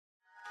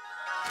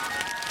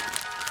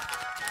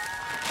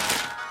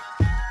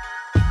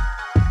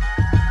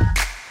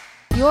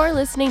You're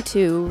listening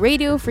to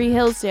Radio Free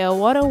Hillsdale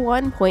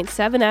 101.7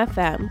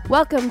 FM.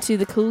 Welcome to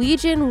the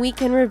Collegian Week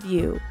in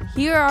Review.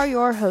 Here are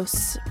your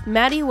hosts,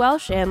 Maddy,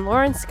 Welsh, and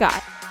Lauren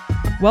Scott.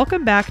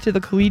 Welcome back to the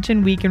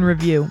Collegian Week in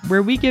Review,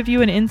 where we give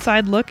you an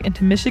inside look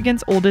into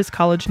Michigan's oldest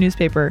college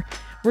newspaper.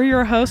 We're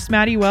your hosts,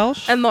 Maddy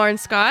Welsh and Lauren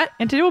Scott.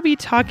 And today we'll be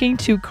talking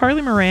to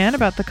Carly Moran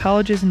about the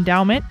college's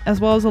endowment,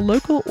 as well as a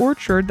local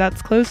orchard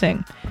that's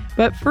closing.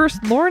 But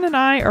first, Lauren and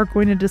I are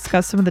going to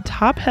discuss some of the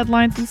top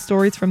headlines and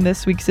stories from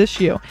this week's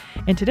issue.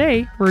 And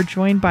today, we're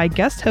joined by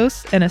guest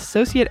host and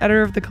associate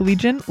editor of the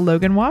Collegian,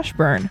 Logan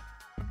Washburn.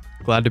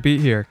 Glad to be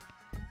here.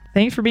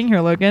 Thanks for being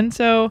here, Logan.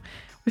 So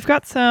we've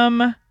got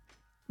some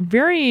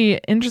very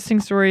interesting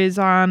stories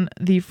on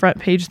the front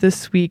page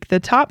this week. The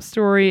top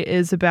story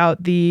is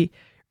about the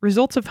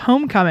results of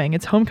homecoming.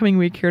 It's homecoming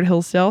week here at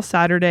Hillsdale.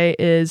 Saturday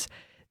is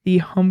the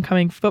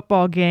homecoming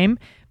football game.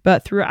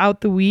 But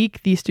throughout the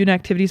week, the Student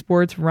Activities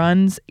Board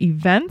runs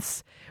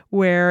events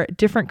where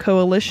different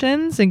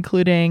coalitions,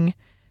 including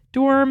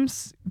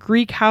dorms,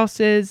 Greek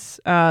houses,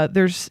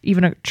 there's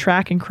even a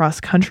track and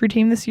cross-country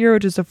team this year,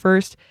 which is the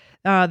first.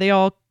 They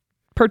all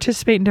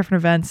participate in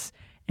different events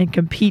and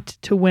compete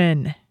to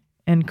win.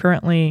 And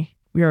currently,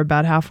 we are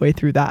about halfway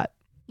through that.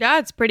 Yeah,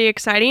 it's pretty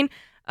exciting.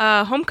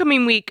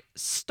 Homecoming week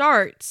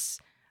starts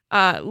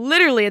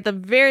literally at the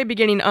very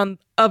beginning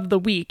of the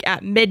week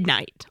at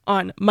midnight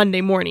on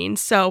Monday morning.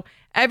 So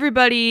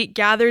everybody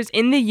gathers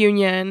in the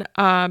Union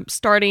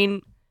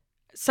starting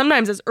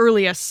sometimes as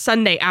early as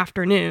Sunday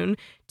afternoon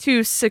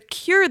to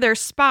secure their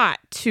spot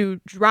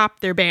to drop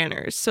their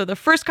banners. So the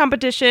first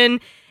competition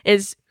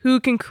is who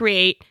can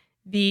create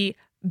the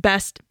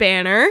best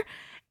banner.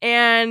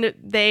 And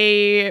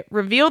they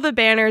reveal the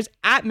banners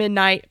at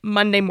midnight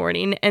Monday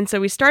morning. And so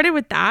we started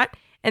with that.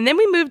 And then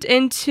we moved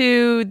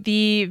into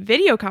the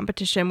video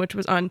competition, which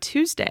was on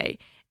Tuesday.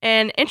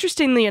 And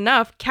interestingly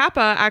enough,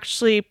 Kappa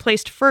actually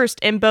placed first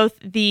in both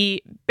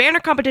the banner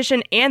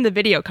competition and the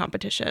video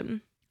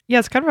competition. Yeah,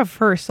 it's kind of a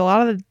first. A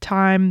lot of the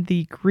time,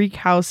 the Greek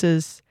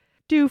houses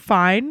do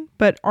fine,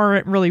 but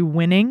aren't really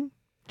winning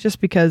just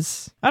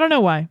because, I don't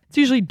know why. It's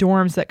usually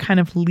dorms that kind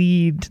of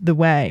lead the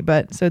way.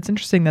 But so it's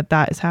interesting that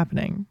that is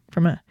happening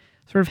from a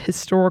sort of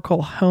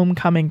historical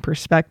homecoming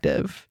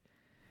perspective.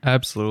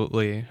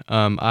 Absolutely.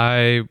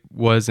 I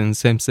was in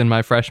Simpson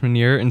my freshman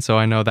year, and so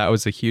I know that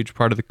was a huge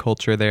part of the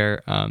culture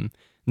there. And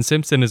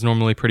Simpson is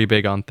normally pretty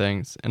big on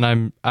things,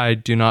 and I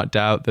do not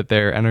doubt that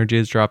their energy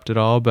has dropped at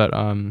all. But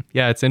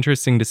yeah, it's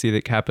interesting to see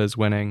that Kappa is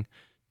winning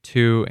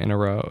 2 in a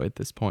row at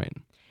this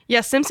point.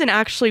 Yeah, Simpson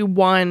actually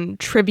won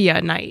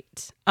trivia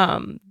night.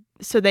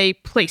 So they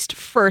placed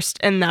first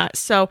in that.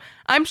 So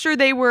I'm sure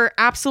they were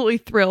absolutely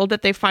thrilled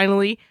that they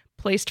finally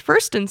placed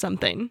first in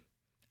something.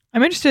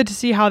 I'm interested to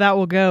see how that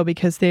will go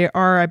because they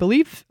are, I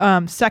believe,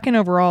 second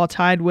overall,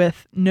 tied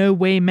with No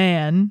Way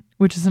Man,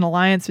 which is an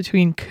alliance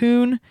between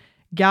Kuhn,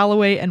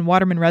 Galloway, and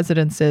Waterman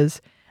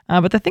Residences.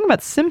 But the thing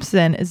about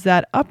Simpson is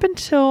that up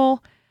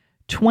until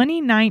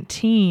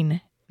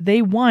 2019,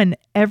 they won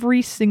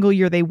every single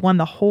year. They won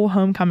the whole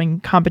homecoming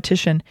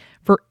competition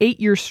for 8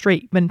 years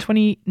straight. But in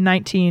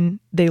 2019,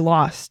 they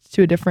lost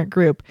to a different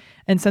group.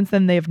 And since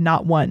then, they have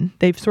not won.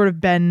 They've sort of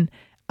been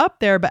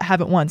up there, but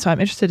haven't won. So I'm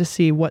interested to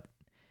see what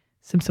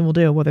Simpson will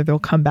do, whether they'll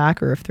come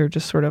back or if they're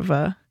just sort of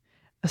a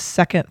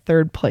second,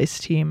 third place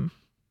team.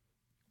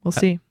 We'll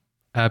see.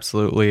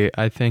 Absolutely.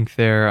 I think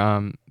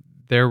they're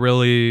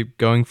really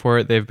going for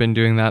it. They've been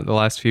doing that the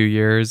last few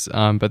years,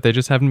 but they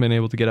just haven't been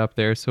able to get up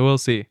there. So we'll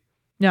see.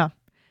 Yeah.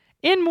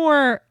 In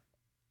more,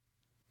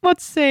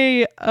 let's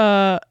say,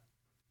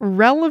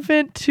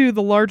 relevant to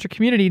the larger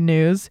community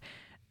news,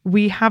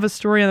 we have a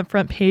story on the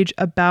front page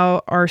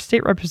about our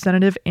state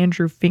representative,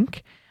 Andrew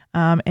Fink,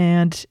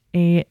 and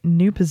a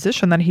new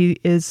position that he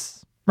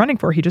is running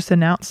for. He just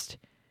announced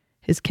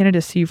his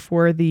candidacy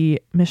for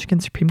the Michigan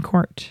Supreme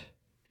Court.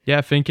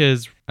 Yeah, Fink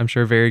is, I'm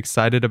sure, very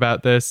excited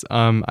about this.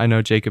 I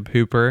know Jacob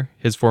Hooper,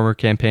 his former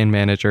campaign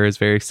manager, is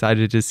very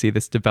excited to see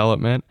this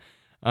development.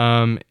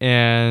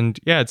 And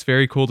yeah, it's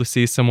very cool to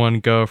see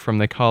someone go from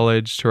the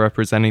college to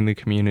representing the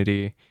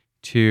community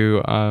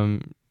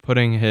to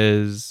putting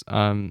his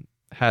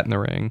hat in the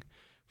ring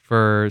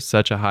for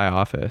such a high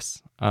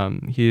office.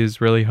 He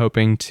is really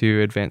hoping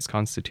to advance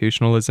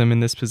constitutionalism in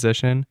this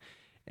position,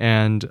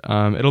 and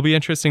it'll be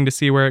interesting to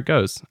see where it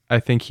goes. I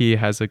think he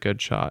has a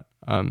good shot.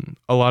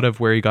 A lot of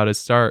where he got his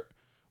start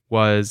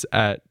was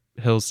at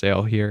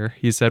Hillsdale here.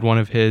 He said one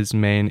of his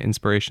main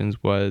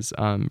inspirations was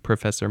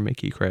Professor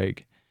Mickey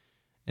Craig.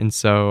 And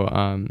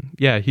so,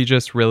 yeah, he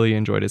just really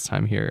enjoyed his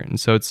time here. And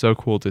so it's so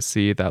cool to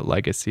see that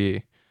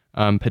legacy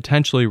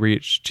potentially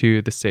reach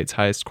to the state's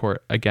highest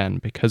court again,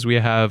 because we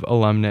have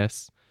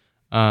alumnus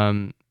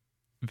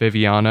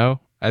Viviano,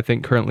 I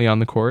think, currently on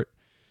the court.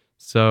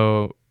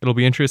 So it'll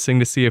be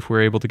interesting to see if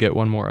we're able to get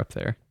one more up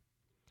there.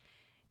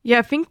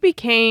 Yeah, Fink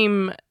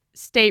became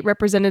state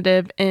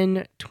representative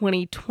in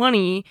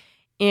 2020,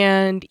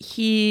 and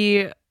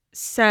he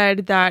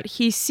said that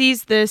he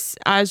sees this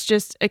as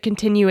just a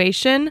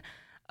continuation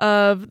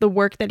of the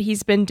work that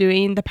he's been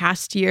doing the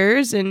past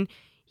years. And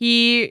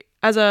he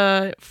as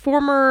a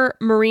former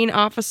Marine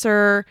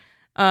officer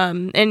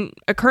and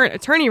a current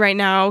attorney right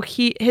now,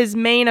 his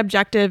main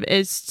objective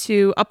is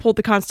to uphold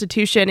the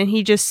Constitution, and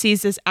he just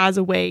sees this as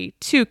a way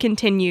to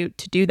continue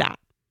to do that.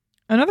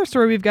 Another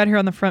story we've got here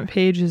on the front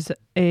page is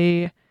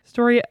a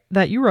story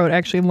that you wrote,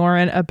 actually,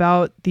 Lauren,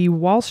 about the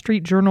Wall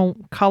Street Journal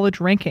college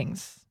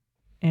rankings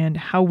and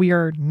how we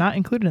are not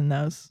included in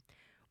those.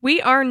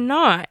 We are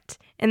not,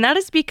 and that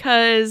is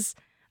because,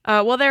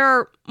 there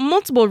are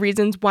multiple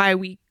reasons why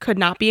we could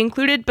not be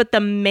included, but the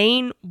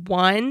main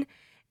one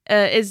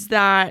is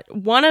that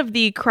one of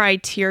the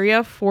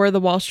criteria for the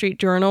Wall Street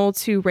Journal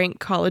to rank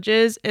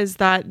colleges is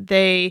that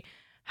they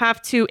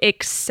have to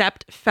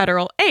accept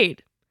federal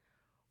aid,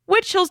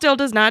 which Hillsdale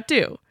does not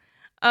do.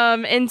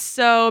 And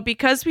so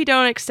because we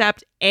don't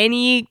accept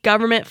any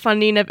government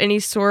funding of any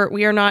sort,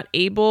 we are not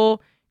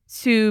able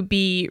to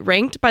be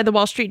ranked by the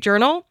Wall Street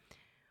Journal,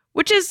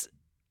 which is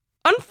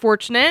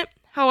unfortunate.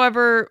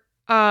 However,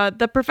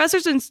 the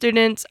professors and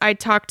students I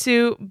talked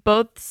to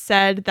both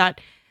said that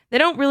they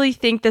don't really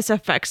think this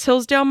affects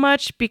Hillsdale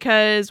much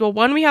because, well,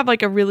 one, we have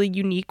like a really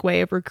unique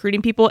way of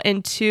recruiting people,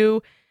 and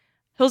two,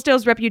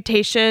 Hillsdale's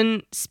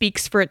reputation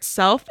speaks for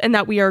itself and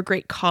that we are a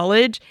great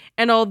college.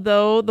 And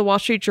although the Wall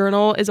Street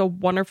Journal is a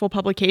wonderful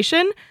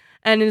publication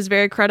and is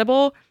very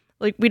credible,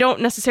 like we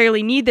don't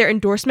necessarily need their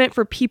endorsement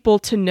for people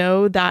to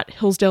know that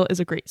Hillsdale is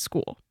a great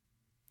school.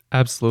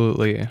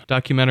 Absolutely.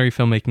 Documentary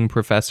filmmaking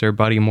professor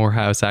Buddy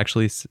Morehouse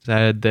actually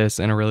said this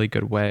in a really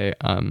good way.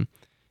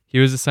 He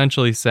was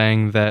essentially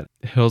saying that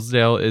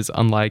Hillsdale is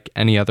unlike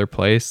any other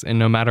place, and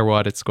no matter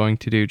what, it's going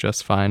to do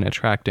just fine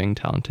attracting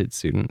talented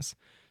students.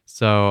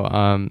 So,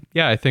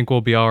 I think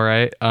we'll be all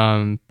right.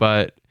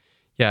 But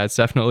yeah, it's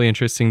definitely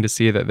interesting to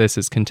see that this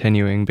is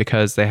continuing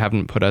because they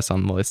haven't put us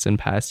on the list in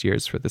past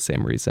years for the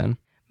same reason.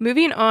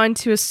 Moving on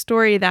to a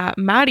story that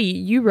Maddy,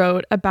 you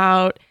wrote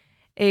about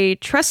a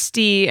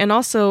trustee and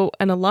also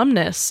an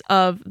alumnus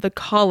of the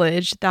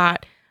college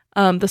that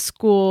the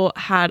school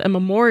had a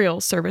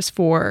memorial service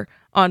for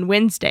on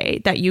Wednesday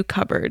that you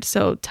covered.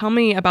 So tell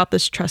me about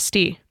this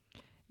trustee.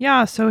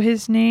 Yeah, so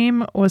his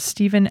name was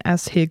Stephen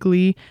S.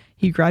 Higley.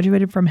 He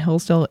graduated from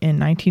Hillsdale in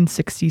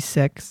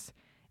 1966.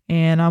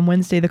 And on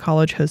Wednesday, the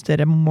college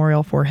hosted a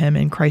memorial for him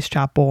in Christ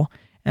Chapel.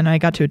 And I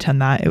got to attend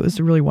that. It was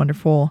a really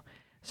wonderful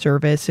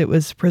service. It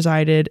was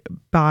presided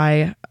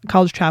by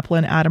college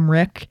chaplain Adam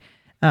Rick.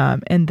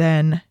 And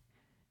then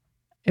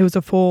it was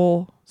a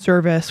full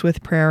service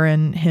with prayer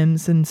and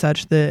hymns and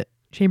such. The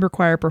chamber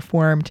choir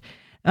performed.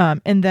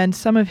 And then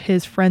some of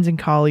his friends and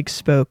colleagues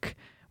spoke,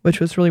 which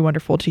was really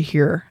wonderful to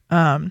hear.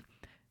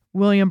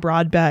 William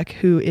Broadbeck,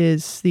 who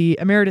is the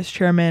emeritus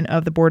chairman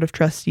of the Board of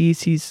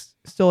Trustees, he's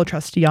still a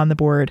trustee on the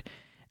board,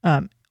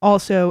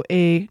 also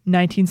a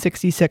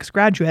 1966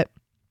 graduate.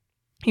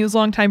 He was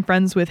longtime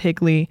friends with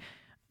Higley,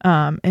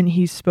 and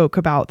he spoke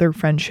about their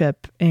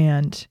friendship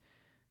and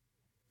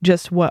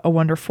just what a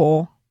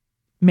wonderful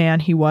man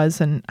he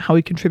was and how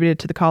he contributed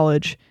to the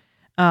college.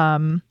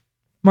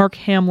 Mark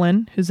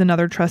Hamlin, who's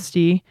another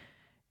trustee,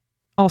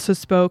 also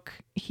spoke.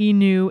 He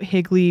knew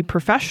Higley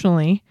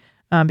professionally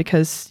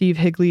because Steve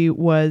Higley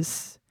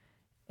was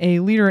a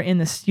leader in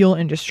the steel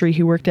industry.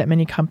 He worked at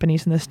many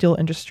companies in the steel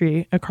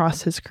industry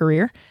across his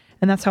career.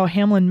 And that's how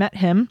Hamlin met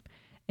him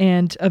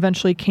and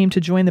eventually came to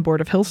join the board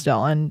of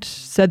Hillsdale and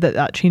said that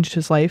that changed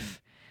his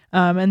life.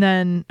 And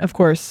then, of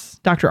course,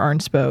 Dr.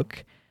 Arnn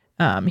spoke.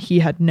 He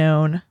had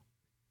known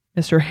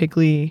Mr.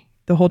 Higley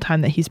the whole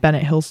time that he's been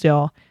at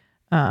Hillsdale.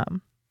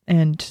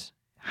 And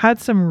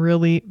had some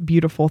really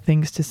beautiful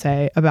things to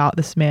say about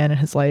this man and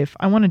his life.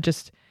 I want to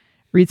just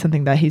read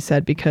something that he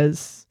said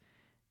because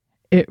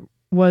it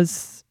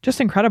was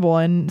just incredible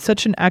and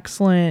such an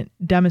excellent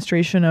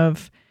demonstration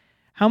of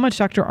how much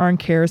Dr. Arnn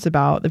cares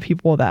about the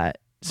people that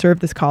serve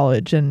this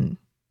college and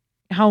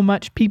how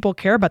much people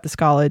care about this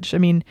college. I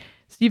mean,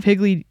 Steve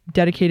Higley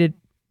dedicated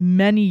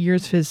many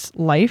years of his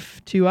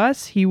life to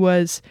us. He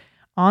was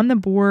on the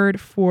board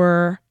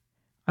for,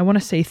 I want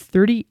to say,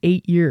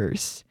 38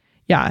 years.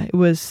 Yeah, it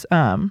was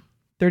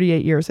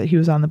 38 years that he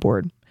was on the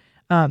board.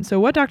 So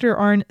what Dr.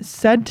 Arnn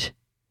said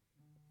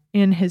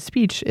in his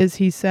speech is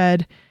he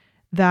said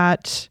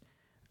that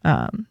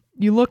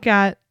you look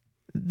at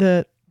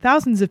the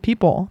thousands of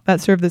people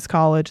that serve this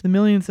college, the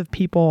millions of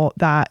people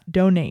that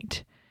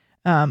donate.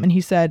 And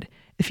he said,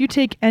 if you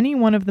take any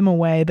one of them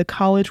away, the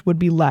college would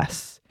be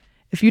less.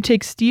 If you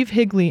take Steve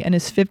Higley and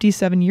his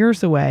 57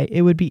 years away,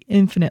 it would be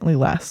infinitely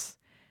less.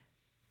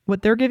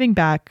 What they're giving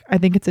back, I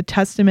think it's a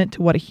testament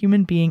to what a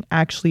human being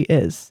actually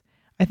is.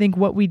 I think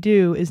what we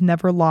do is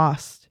never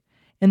lost.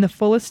 In the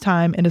fullest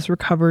time, it is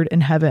recovered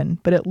in heaven,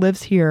 but it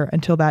lives here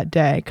until that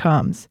day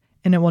comes,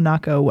 and it will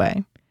not go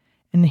away.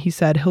 And he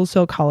said,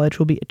 Hillsdale College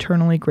will be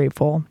eternally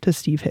grateful to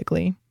Steve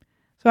Higley.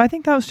 So I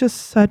think that was just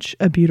such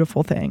a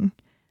beautiful thing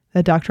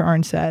that Dr.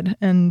 Arnn said.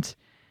 And,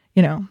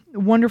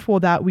 wonderful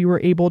that we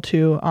were able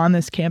to, on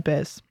this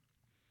campus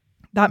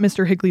that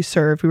Mr. Higley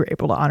served, we were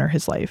able to honor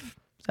his life.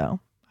 So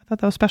I thought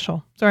that was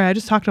special. Sorry, I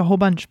just talked a whole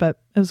bunch, but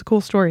it was a cool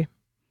story.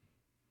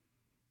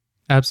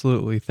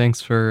 Absolutely.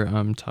 Thanks for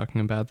talking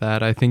about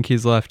that. I think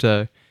he's left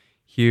a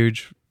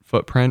huge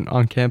footprint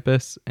on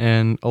campus,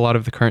 and a lot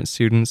of the current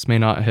students may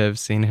not have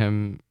seen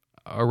him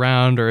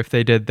around, or if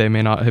they did, they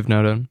may not have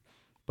known him.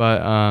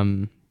 But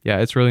yeah,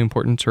 it's really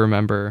important to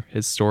remember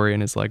his story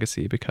and his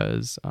legacy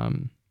because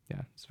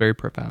it's very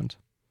profound.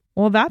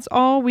 Well, that's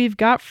all we've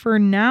got for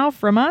now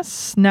from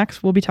us.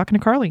 Next, we'll be talking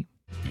to Carly.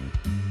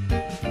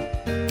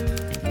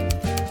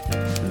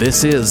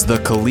 This is the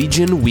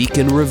Collegian Week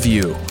in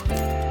Review.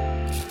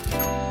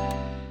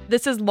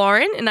 This is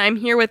Lauren, and I'm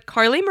here with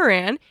Carly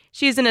Moran.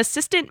 She's an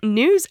assistant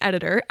news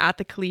editor at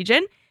the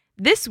Collegian.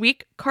 This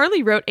week,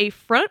 Carly wrote a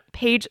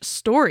front-page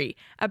story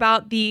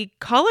about the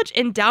college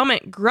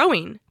endowment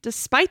growing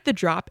despite the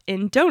drop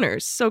in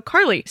donors. So,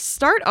 Carly,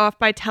 start off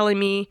by telling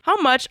me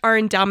how much our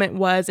endowment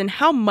was and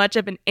how much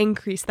of an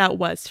increase that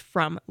was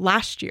from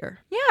last year.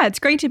 Yeah, it's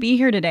great to be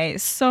here today.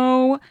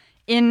 So,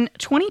 in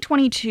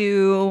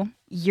 2022,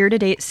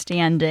 year-to-date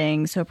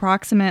standing, so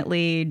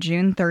approximately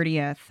June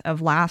 30th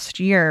of last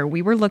year,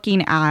 we were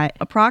looking at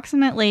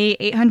approximately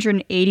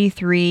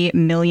 $883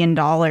 million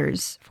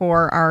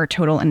for our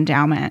total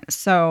endowment.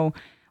 So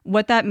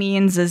what that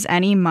means is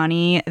any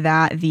money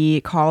that the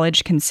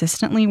college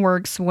consistently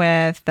works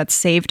with that's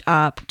saved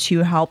up to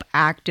help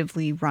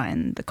actively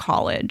run the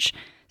college.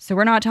 So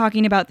we're not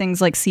talking about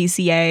things like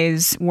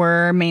CCAs.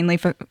 We're mainly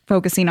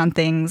focusing on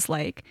things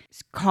like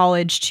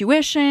college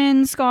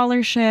tuition,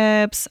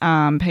 scholarships,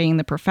 paying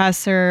the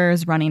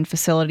professors, running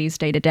facilities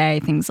day to day,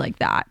 things like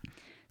that.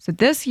 So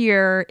this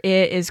year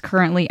it is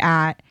currently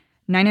at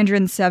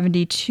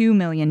 $972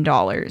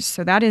 million.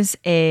 So that is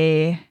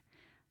a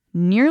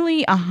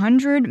nearly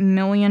 $100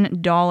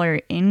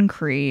 million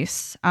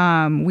increase.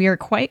 We are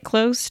quite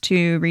close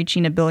to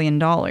reaching $1 billion.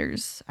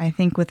 I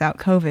think without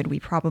COVID, we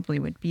probably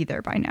would be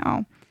there by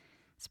now.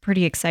 It's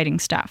pretty exciting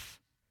stuff.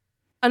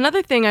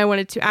 Another thing I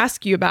wanted to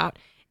ask you about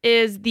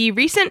is the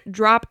recent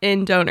drop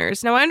in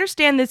donors. Now, I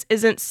understand this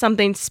isn't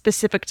something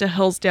specific to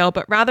Hillsdale,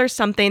 but rather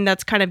something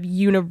that's kind of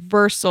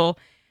universal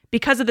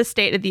because of the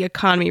state of the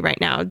economy right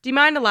now. Do you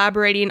mind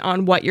elaborating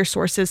on what your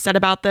sources said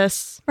about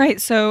this? Right.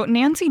 So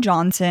Nancy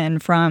Johnson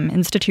from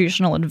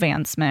Institutional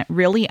Advancement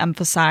really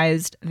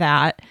emphasized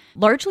that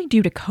largely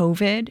due to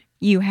COVID,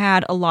 you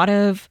had a lot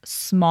of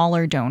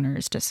smaller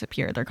donors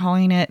disappear. They're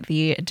calling it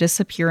the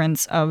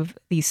disappearance of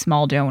the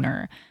small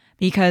donor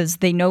because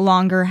they no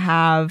longer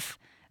have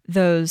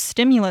those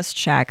stimulus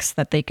checks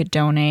that they could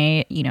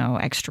donate,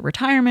 extra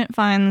retirement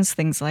funds,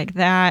 things like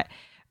that.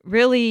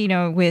 Really,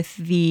 with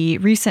the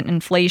recent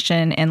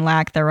inflation and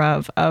lack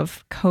thereof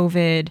of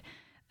COVID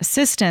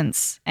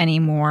assistance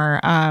anymore,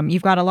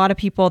 you've got a lot of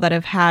people that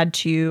have had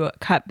to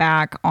cut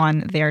back on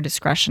their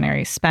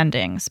discretionary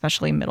spending,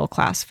 especially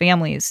middle-class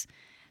families.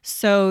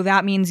 So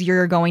that means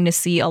you're going to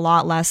see a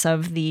lot less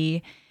of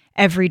the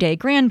everyday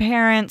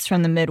grandparents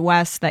from the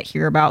Midwest that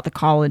hear about the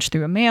college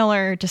through a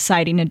mailer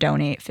deciding to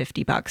donate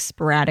 $50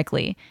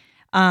 sporadically.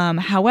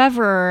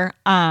 However,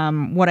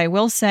 what I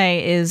will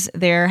say is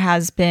there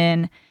has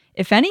been,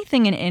 if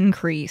anything, an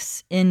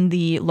increase in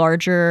the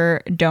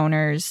larger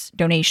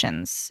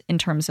donations in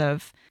terms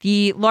of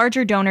the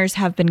larger donors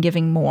have been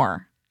giving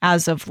more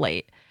as of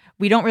late.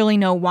 We don't really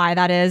know why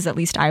that is. At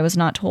least I was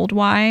not told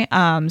why.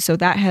 So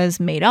that has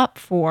made up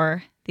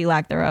for the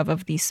lack thereof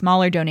of the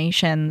smaller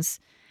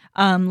donations.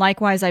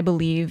 Likewise, I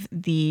believe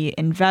the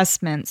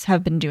investments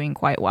have been doing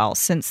quite well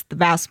since the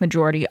vast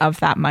majority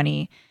of that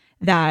money,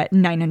 that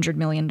 $900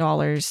 million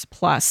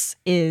plus,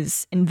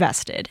 is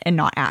invested and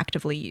not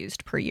actively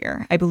used per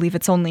year. I believe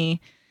it's only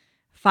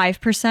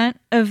 5%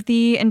 of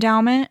the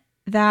endowment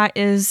that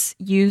is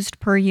used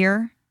per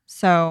year.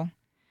 So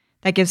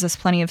that gives us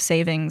plenty of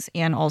savings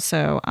and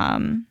also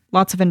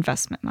lots of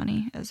investment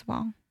money as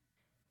well.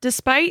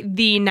 Despite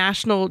the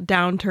national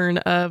downturn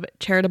of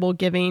charitable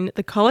giving,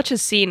 the college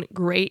has seen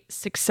great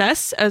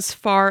success as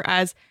far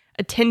as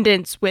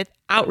attendance with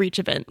outreach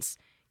events.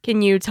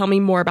 Can you tell me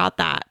more about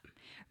that?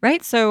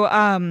 Right. So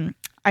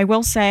I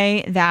will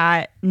say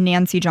that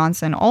Nancy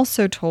Johnson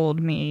also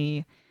told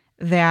me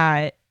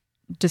that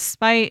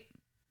despite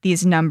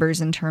these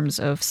numbers in terms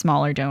of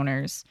smaller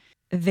donors,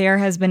 there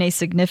has been a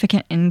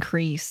significant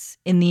increase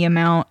in the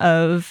amount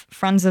of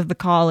friends of the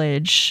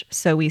college,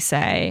 so we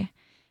say,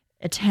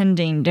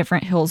 attending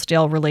different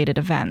Hillsdale-related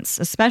events,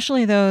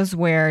 especially those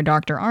where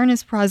Dr. Arnn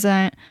is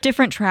present.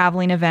 Different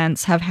traveling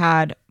events have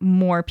had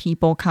more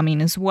people coming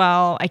as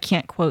well. I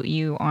can't quote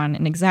you on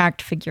an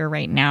exact figure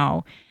right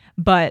now,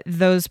 but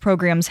those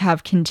programs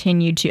have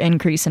continued to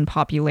increase in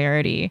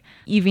popularity,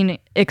 even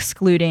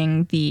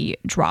excluding the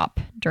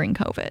drop during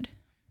COVID.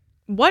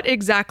 What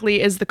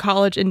exactly is the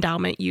college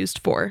endowment used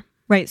for?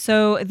 Right.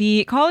 So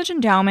the college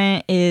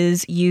endowment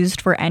is used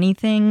for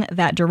anything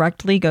that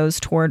directly goes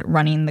toward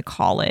running the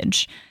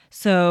college.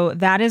 So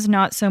that is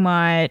not so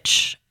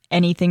much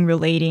anything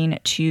relating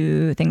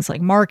to things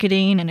like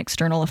marketing and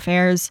external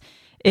affairs.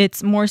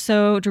 It's more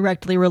so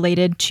directly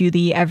related to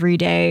the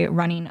everyday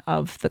running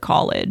of the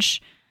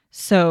college.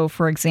 So,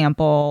 for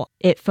example,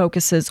 it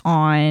focuses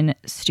on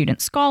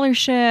student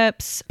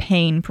scholarships,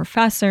 paying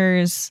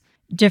professors,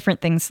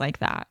 different things like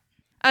that.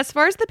 As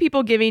far as the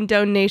people giving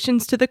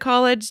donations to the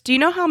college, do you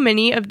know how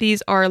many of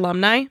these are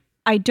alumni?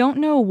 I don't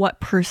know what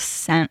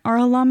percent are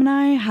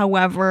alumni.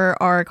 However,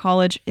 our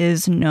college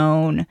is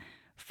known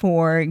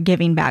for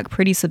giving back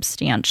pretty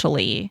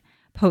substantially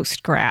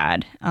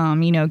post-grad.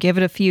 Give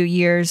it a few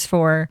years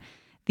for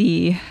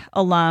the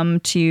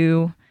alum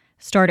to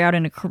start out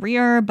in a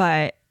career,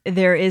 but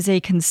there is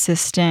a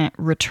consistent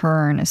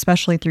return,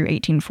 especially through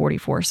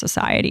 1844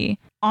 society.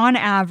 On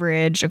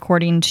average,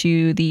 according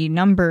to the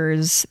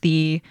numbers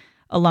the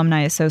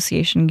Alumni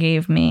Association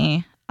gave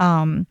me,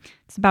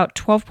 it's about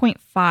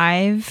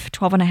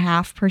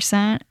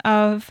 12.5%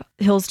 of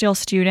Hillsdale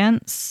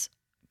students,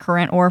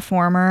 current or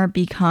former,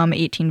 become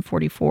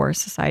 1844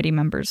 society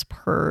members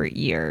per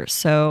year.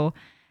 So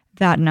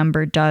that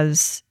number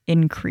does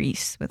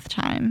increase with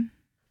time.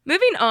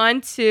 Moving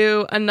on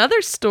to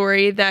another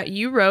story that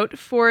you wrote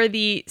for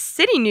the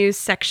City News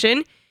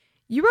section,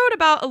 you wrote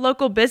about a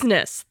local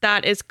business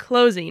that is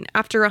closing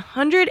after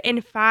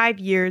 105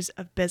 years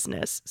of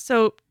business.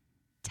 So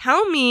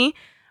tell me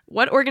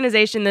what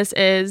organization this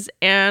is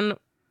and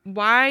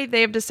why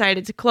they have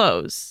decided to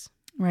close.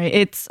 Right.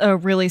 It's a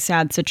really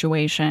sad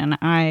situation.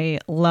 I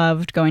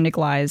loved going to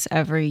Gly's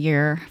every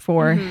year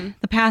for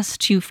the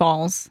past 2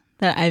 falls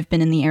that I've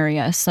been in the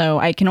area. So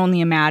I can only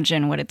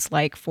imagine what it's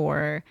like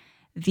for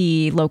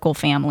the local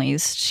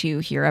families to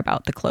hear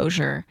about the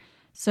closure.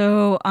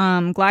 So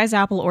Gly's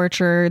Apple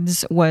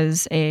Orchards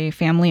was a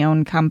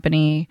family-owned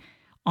company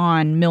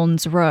on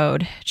Milnes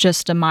Road,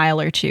 just a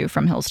mile or 2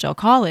 from Hillsdale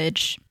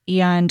College.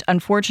 And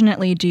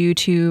unfortunately, due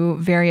to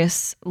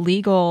various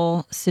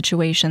legal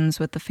situations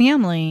with the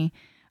family,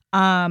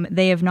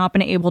 they have not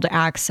been able to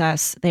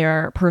access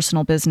their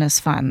personal business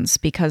funds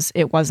because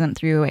it wasn't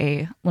through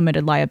a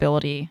limited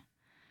liability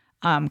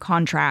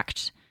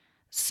contract.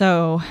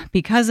 So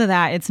because of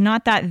that, it's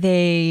not that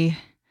they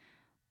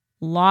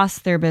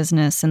lost their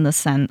business in the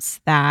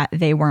sense that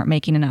they weren't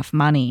making enough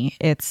money.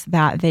 It's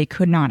that they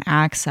could not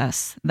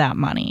access that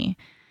money.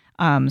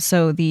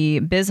 So the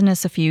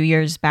business a few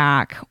years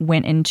back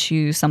went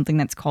into something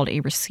that's called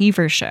a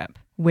receivership,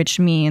 which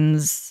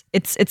means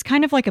it's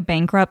kind of like a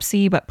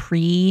bankruptcy, but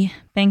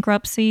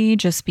pre-bankruptcy,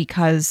 just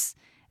because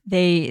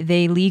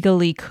they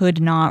legally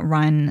could not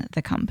run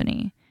the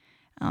company.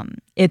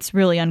 It's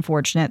really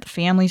unfortunate. The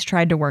families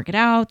tried to work it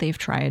out. They've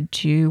tried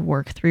to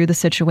work through the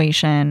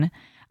situation.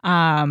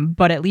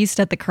 But at least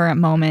at the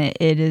current moment,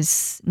 it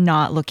is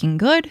not looking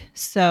good.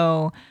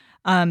 So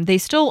they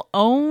still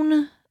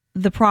own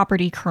the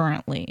property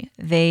currently.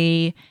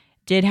 They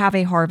did have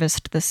a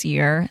harvest this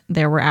year.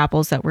 There were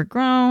apples that were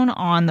grown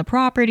on the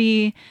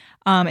property.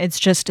 It's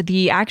just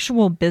the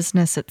actual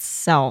business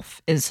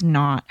itself is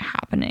not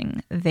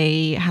happening.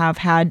 They have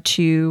had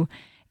to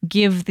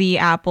give the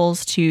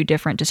apples to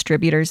different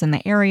distributors in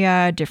the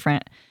area,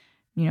 different,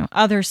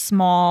 other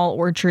small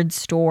orchard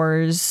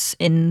stores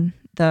in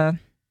the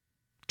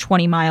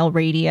 20-mile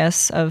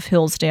radius of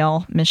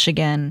Hillsdale,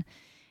 Michigan.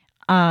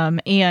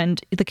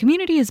 And the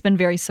community has been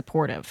very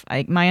supportive.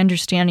 My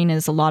understanding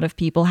is a lot of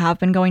people have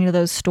been going to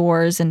those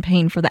stores and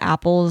paying for the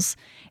apples.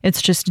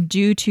 It's just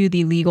due to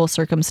the legal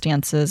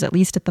circumstances, at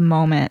least at the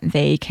moment,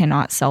 they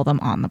cannot sell them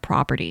on the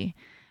property.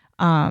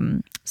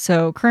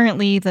 So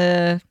currently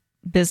the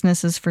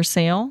business is for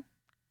sale,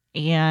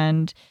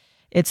 and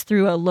it's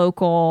through a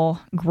local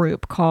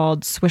group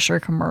called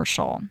Swisher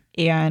Commercial.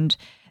 And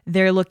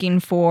they're looking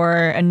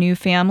for a new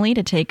family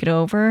to take it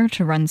over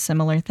to run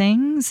similar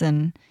things.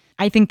 And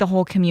I think the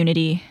whole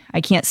community, I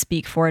can't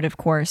speak for it, of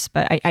course,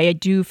 but I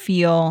do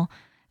feel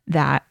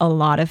that a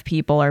lot of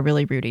people are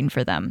really rooting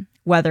for them,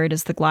 whether it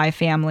is the Gly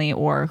family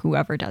or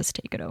whoever does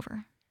take it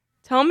over.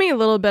 Tell me a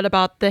little bit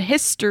about the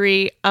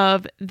history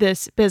of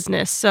this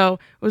business. So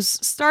it was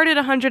started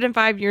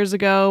 105 years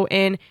ago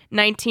in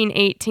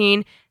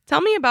 1918.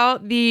 Tell me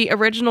about the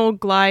original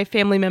Gly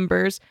family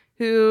members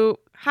who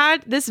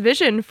had this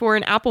vision for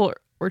an apple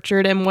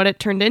orchard and what it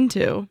turned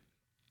into.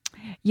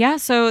 Yeah,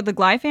 so the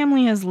Gly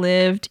family has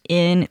lived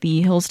in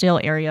the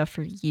Hillsdale area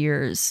for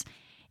years.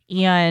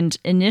 And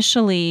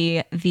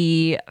initially,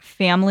 the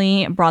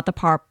family bought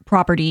the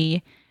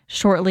property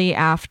shortly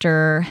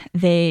after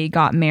they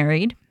got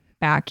married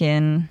back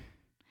in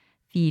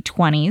the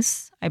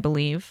 20s, I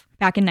believe.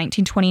 Back in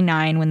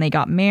 1929, when they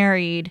got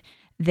married,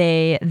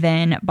 they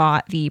then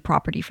bought the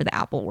property for the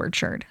apple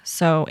orchard.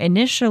 So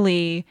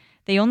initially,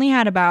 they only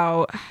had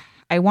about,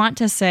 I want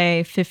to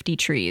say, 50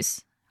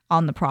 trees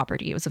on the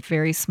property. It was a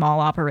very small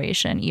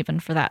operation,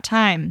 even for that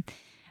time.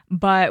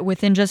 But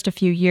within just a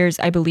few years,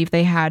 I believe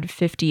they had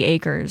 50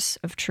 acres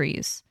of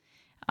trees.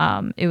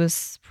 It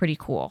was pretty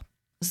cool.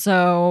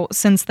 So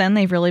since then,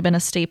 they've really been a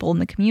staple in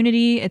the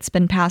community. It's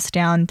been passed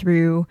down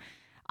through,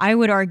 I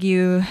would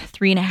argue,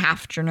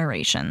 3.5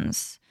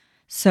 generations.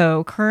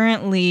 So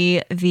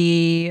currently,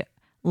 the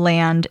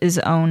land is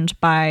owned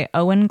by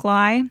Owen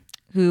Gly,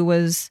 who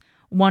was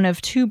one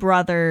of 2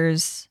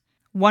 brothers,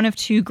 one of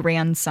 2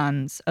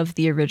 grandsons of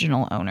the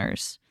original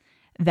owners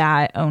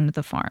that owned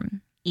the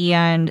farm.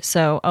 And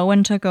so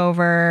Owen took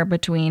over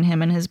between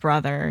him and his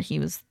brother. He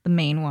was the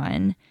main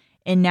one.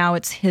 And now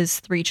it's his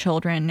 3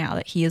 children, now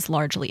that he is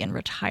largely in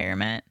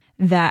retirement,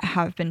 that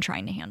have been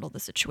trying to handle the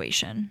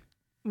situation.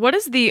 What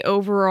is the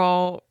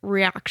overall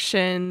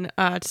reaction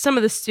to some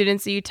of the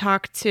students that you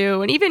talk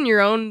to, and even your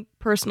own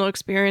personal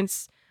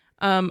experience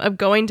of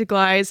going to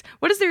Gleis?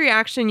 What is the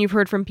reaction you've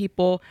heard from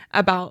people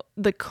about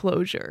the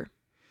closure?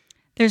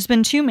 There's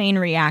been two main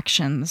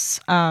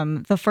reactions.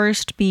 The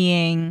first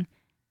being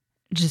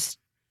just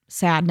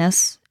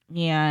sadness.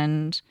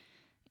 And,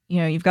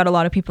 you've got a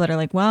lot of people that are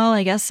like, well,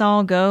 I guess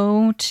I'll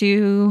go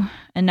to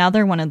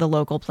another one of the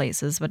local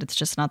places, but it's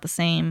just not the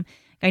same.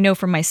 I know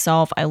for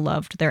myself, I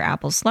loved their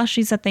apple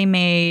slushies that they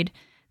made.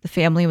 The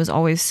family was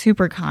always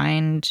super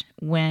kind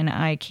when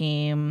I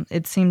came.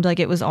 It seemed like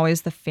it was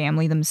always the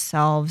family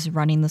themselves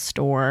running the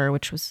store,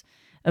 which was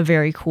a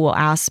very cool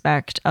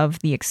aspect of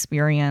the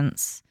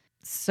experience.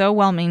 So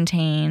well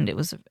maintained. It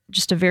was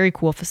just a very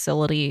cool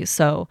facility.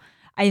 So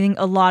I think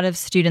a lot of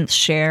students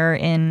share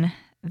in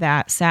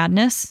that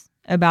sadness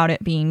about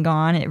it being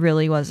gone. It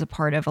really was a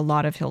part of a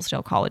lot of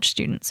Hillsdale College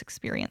students'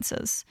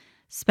 experiences,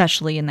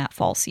 especially in that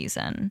fall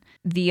season.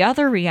 The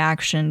other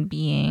reaction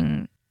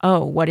being,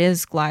 oh, what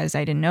is Gleis?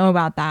 I didn't know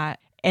about that.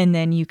 And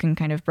then you can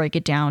kind of break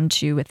it down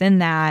to within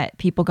that,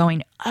 people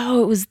going,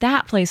 oh, it was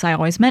that place I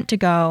always meant to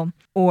go.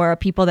 Or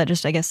people that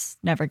just, I guess,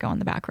 never go on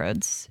the back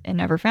roads and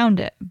never found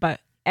it.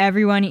 But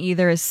everyone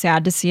either is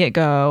sad to see it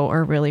go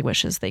or really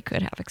wishes they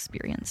could have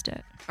experienced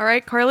it. All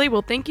right, Carly,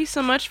 well, thank you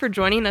so much for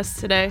joining us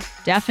today.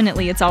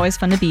 Definitely. It's always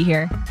fun to be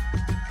here.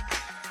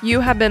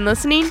 You have been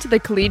listening to the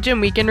Collegian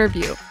Weekend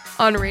Review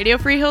on Radio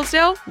Free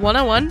Hillsdale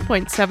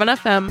 101.7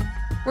 FM.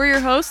 We're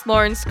your hosts,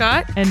 Lauren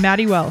Scott and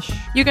Maddy Welsh.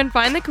 You can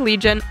find the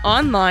Collegian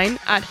online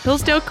at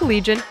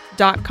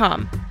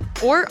hillsdalecollegian.com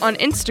or on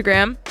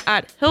Instagram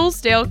at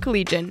Hillsdale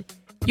Collegian.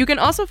 You can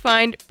also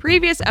find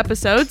previous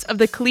episodes of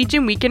the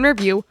Collegian Weekend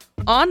Review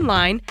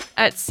online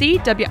at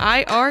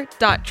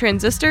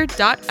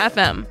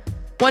cwir.transistor.fm.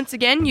 Once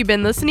again, you've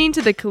been listening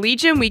to the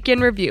Collegian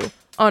Weekend Review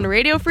on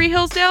Radio Free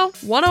Hillsdale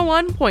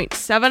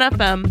 101.7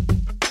 FM.